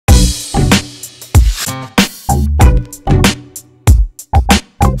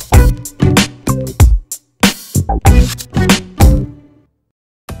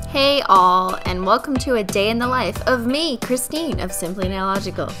all, and welcome to a day in the life of me, Christine of Simply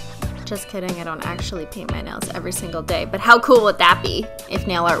Nailogical. Just kidding, I don't actually paint my nails every single day, but how cool would that be if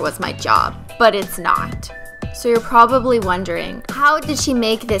nail art was my job? But it's not. So you're probably wondering, how did she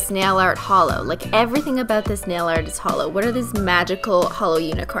make this nail art hollow? Like, everything about this nail art is hollow. What are these magical hollow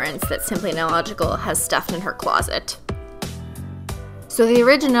unicorns that Simply Nailogical has stuffed in her closet? So the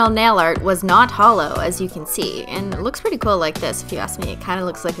original nail art was not hollow, as you can see, and it looks pretty cool like this, if you ask me. It kind of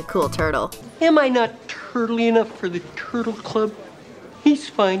looks like a cool turtle. Am I not turtly enough for the turtle club? He's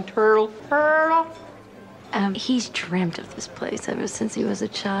fine, turtle. Turtle. He's dreamt of this place ever since he was a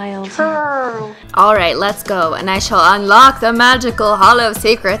child. Turtle. Alright, let's go, and I shall unlock the magical hollow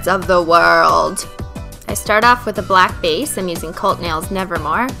secrets of the world. I start off with a black base. I'm using Cult Nails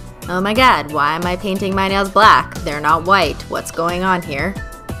Nevermore. Oh my god, why am I painting my nails black? They're not white. What's going on here?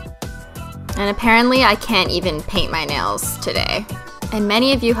 And apparently I can't even paint my nails today. And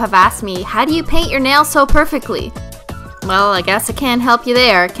many of you have asked me, how do you paint your nails so perfectly? Well, I guess I can't help you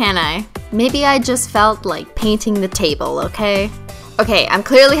there, can I? Maybe I just felt like painting the table, okay? Okay, I'm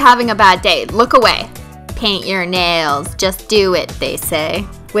clearly having a bad day. Look away. Paint your nails. Just do it, they say.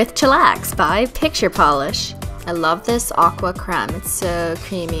 With Chillax by Picture Polish. I love this aqua creme. It's so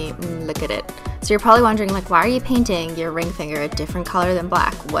creamy. Look at it. So you're probably wondering, like, why are you painting your ring finger a different color than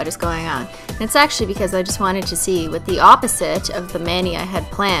black? What is going on? And it's actually because I just wanted to see what the opposite of the mani I had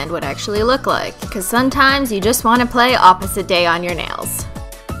planned would actually look like. Because sometimes you just want to play opposite day on your nails.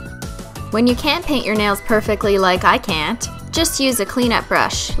 When you can't paint your nails perfectly like I can't, just use a cleanup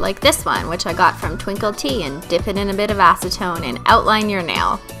brush like this one, which I got from Twinkle Tea, and dip it in a bit of acetone and outline your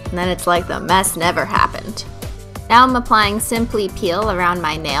nail. And then it's like the mess never happened. Now I'm applying Simply Peel around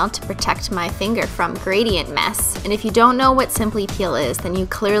my nail to protect my finger from gradient mess. And if you don't know what Simply Peel is, then you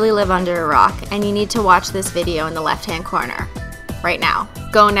clearly live under a rock, and you need to watch this video in the left-hand corner. Right now.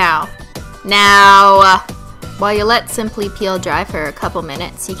 Go now. Now! While you let Simply Peel dry for a couple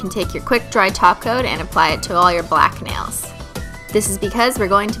minutes, you can take your quick dry top coat and apply it to all your black nails. This is because we're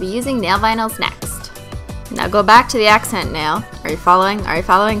going to be using nail vinyls next. Now go back to the accent nail. Are you following? Are you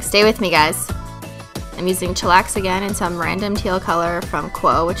following? Stay with me, guys. I'm using Chillax again in some random teal color from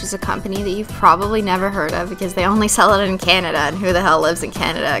Quo, which is a company that you've probably never heard of because they only sell it in Canada, and who the hell lives in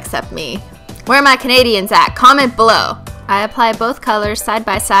Canada except me? Where are my Canadians at? Comment below! I apply both colors side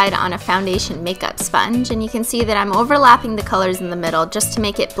by side on a foundation makeup sponge, and you can see that I'm overlapping the colors in the middle just to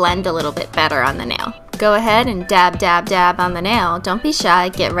make it blend a little bit better on the nail. Go ahead and dab, dab, dab on the nail. Don't be shy,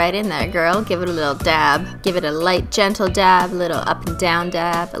 get right in there, girl. Give it a little dab. Give it a light, gentle dab, a little up and down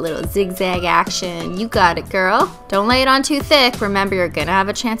dab, a little zigzag action. You got it, girl. Don't lay it on too thick. Remember, you're gonna have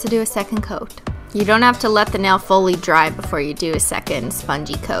a chance to do a second coat. You don't have to let the nail fully dry before you do a second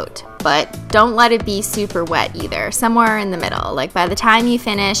spongy coat, but don't let it be super wet either. Somewhere in the middle. Like, by the time you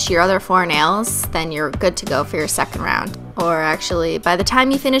finish your other 4 nails, then you're good to go for your second round. Or actually, by the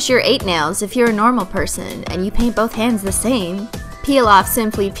time you finish your 8 nails, if you're a normal person and you paint both hands the same, peel off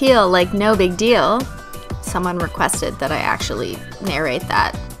Simply Peel like no big deal. Someone requested that I actually narrate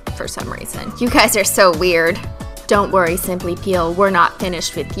that for some reason. You guys are so weird. Don't worry, Simply Peel, we're not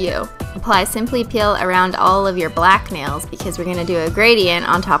finished with you. Apply Simply Peel around all of your black nails because we're gonna do a gradient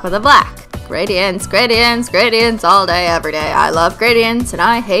on top of the black. Gradients, gradients, gradients all day, every day. I love gradients and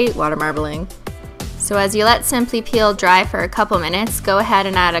I hate watermarbling. So as you let Simply Peel dry for a couple minutes, go ahead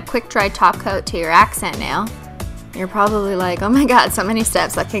and add a quick dry top coat to your accent nail. You're probably like, oh my god, so many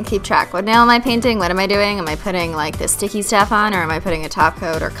steps, I can't keep track. What nail am I painting? What am I doing? Am I putting like the sticky stuff on, or am I putting a top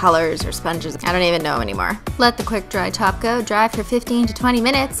coat or colors or sponges? I don't even know anymore. Let the quick dry top coat dry for 15 to 20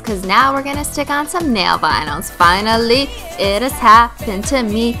 minutes because now we're gonna stick on some nail vinyls. Finally, it has happened to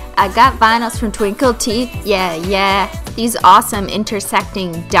me. I got vinyls from Twinkle Tea, yeah, yeah. These awesome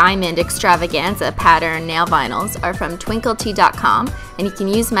intersecting diamond extravaganza pattern nail vinyls are from twinkletea.com, and you can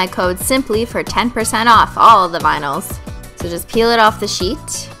use my code SIMPLY for 10% off all of the vinyls. So just peel it off the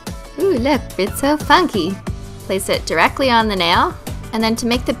sheet. Ooh, look, it's so funky. Place it directly on the nail, and then to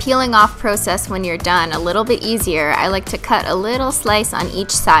make the peeling off process when you're done a little bit easier, I like to cut a little slice on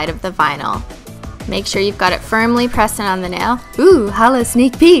each side of the vinyl. Make sure you've got it firmly pressed in on the nail. Ooh, hollow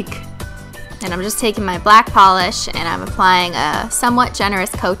sneak peek! And I'm just taking my black polish and I'm applying a somewhat generous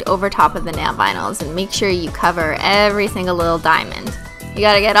coat over top of the nail vinyls, and make sure you cover every single little diamond. You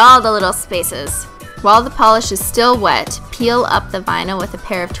gotta get all the little spaces. While the polish is still wet, peel up the vinyl with a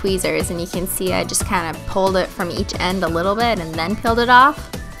pair of tweezers, and you can see I just kind of pulled it from each end a little bit and then peeled it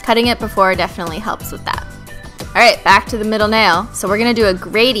off. Cutting it before definitely helps with that. Alright, back to the middle nail. So we're gonna do a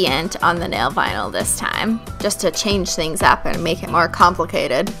gradient on the nail vinyl this time, just to change things up and make it more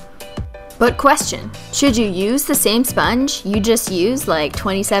complicated. But question, should you use the same sponge you just used like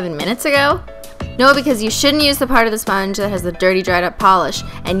 27 minutes ago? No, because you shouldn't use the part of the sponge that has the dirty dried up polish.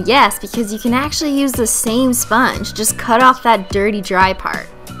 And yes, because you can actually use the same sponge, just cut off that dirty dry part.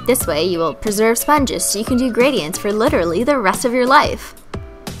 This way you will preserve sponges so you can do gradients for literally the rest of your life.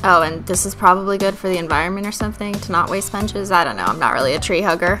 Oh, and this is probably good for the environment or something, to not waste sponges? I don't know, I'm not really a tree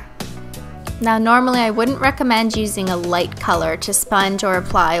hugger. Now normally I wouldn't recommend using a light color to sponge or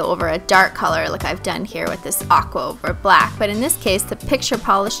apply over a dark color like I've done here with this aqua over black, but in this case the Picture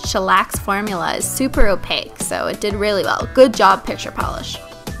Polish Chillax formula is super opaque, so it did really well. Good job, Picture Polish.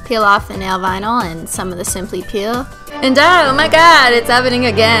 Peel off the nail vinyl and some of the Simply Peel. And oh my god, it's happening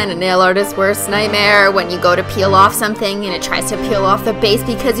again, a nail artist's worst nightmare when you go to peel off something and it tries to peel off the base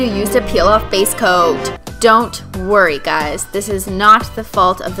because you used a peel off base coat. Don't worry guys, this is not the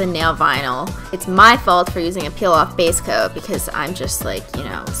fault of the nail vinyl. It's my fault for using a peel off base coat because I'm just like, you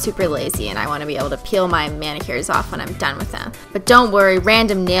know, super lazy and I want to be able to peel my manicures off when I'm done with them. But don't worry,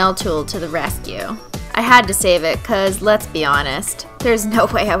 random nail tool to the rescue. I had to save it because, let's be honest, there's no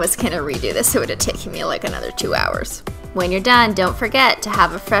way I was going to redo this. It would have taken me like another 2 hours. When you're done, don't forget to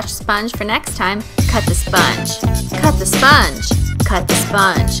have a fresh sponge for next time. Cut the sponge. Cut the sponge. Cut the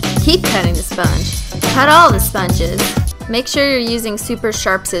sponge. Keep cutting the sponge. Cut all the sponges. Make sure you're using super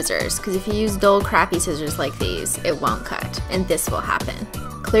sharp scissors, because if you use dull, crappy scissors like these, it won't cut, and this will happen.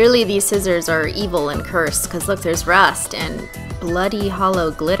 Clearly these scissors are evil and cursed, because look, there's rust and bloody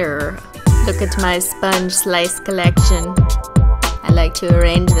hollow glitter. Look at my sponge slice collection. I like to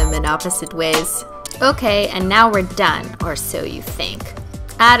arrange them in opposite ways. Okay, and now we're done, or so you think.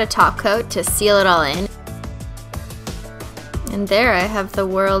 Add a top coat to seal it all in. And there I have the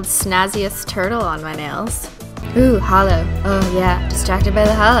world's snazziest turtle on my nails. Ooh, holo. Oh yeah, distracted by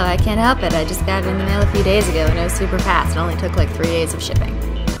the holo, I can't help it. I just got it in the mail a few days ago and it was super fast. It only took like 3 days of shipping.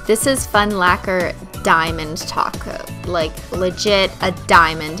 This is Fun Lacquer Diamond top coat. Like legit a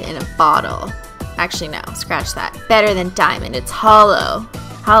diamond in a bottle. Actually no, scratch that. Better than diamond, it's holo.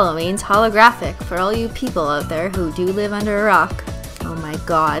 Holo means holographic for all you people out there who do live under a rock. Oh my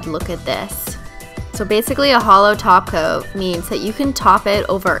god, look at this. So basically a holo top coat means that you can top it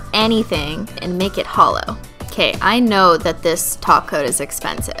over anything and make it holo. Okay, I know that this top coat is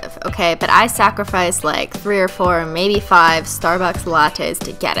expensive, okay, but I sacrificed like 3 or 4, maybe 5 Starbucks lattes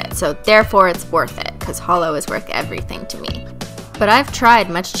to get it, so therefore it's worth it, because holo is worth everything to me. But I've tried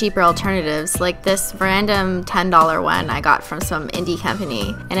much cheaper alternatives, like this random $10 one I got from some indie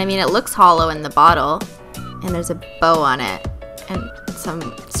company, and I mean it looks holo in the bottle, and there's a bow on it, and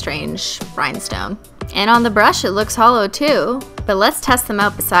some strange rhinestone. And on the brush it looks holo too, but let's test them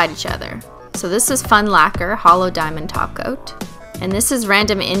out beside each other. So this is Fun Lacquer Holo Diamond Top Coat, and this is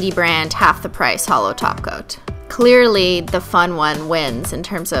random indie brand half the price holo top coat. Clearly the fun one wins in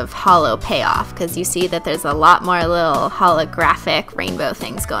terms of holo payoff, because you see that there's a lot more little holographic rainbow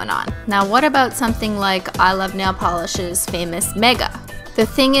things going on. Now what about something like I Love Nail Polish's famous Mega? The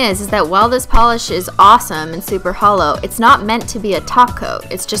thing is that while this polish is awesome and super holo, it's not meant to be a top coat.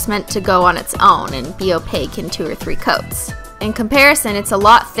 It's just meant to go on its own and be opaque in 2 or 3 coats. In comparison, it's a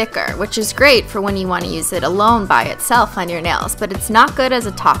lot thicker, which is great for when you want to use it alone by itself on your nails, but it's not good as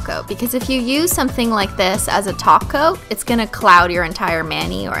a top coat, because if you use something like this as a top coat, it's going to cloud your entire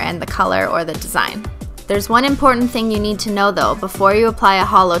mani and the color or the design. There's one important thing you need to know though before you apply a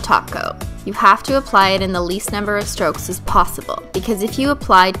holo top coat. You have to apply it in the least number of strokes as possible, because if you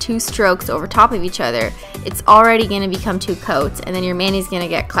apply 2 strokes over top of each other, it's already going to become 2 coats and then your mani's going to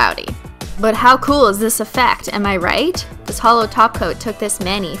get cloudy. But how cool is this effect, am I right? This holo top coat took this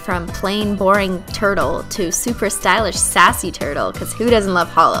mani from plain boring turtle to super stylish sassy turtle, because who doesn't love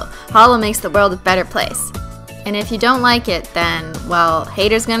holo? Holo makes the world a better place. And if you don't like it, then, well,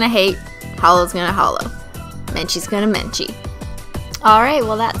 haters gonna hate, holo's gonna holo, menchie's gonna menchie. Alright,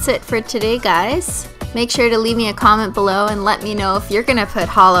 well that's it for today guys. Make sure to leave me a comment below and let me know if you're gonna put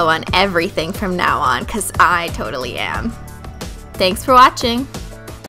holo on everything from now on, because I totally am. Thanks for watching!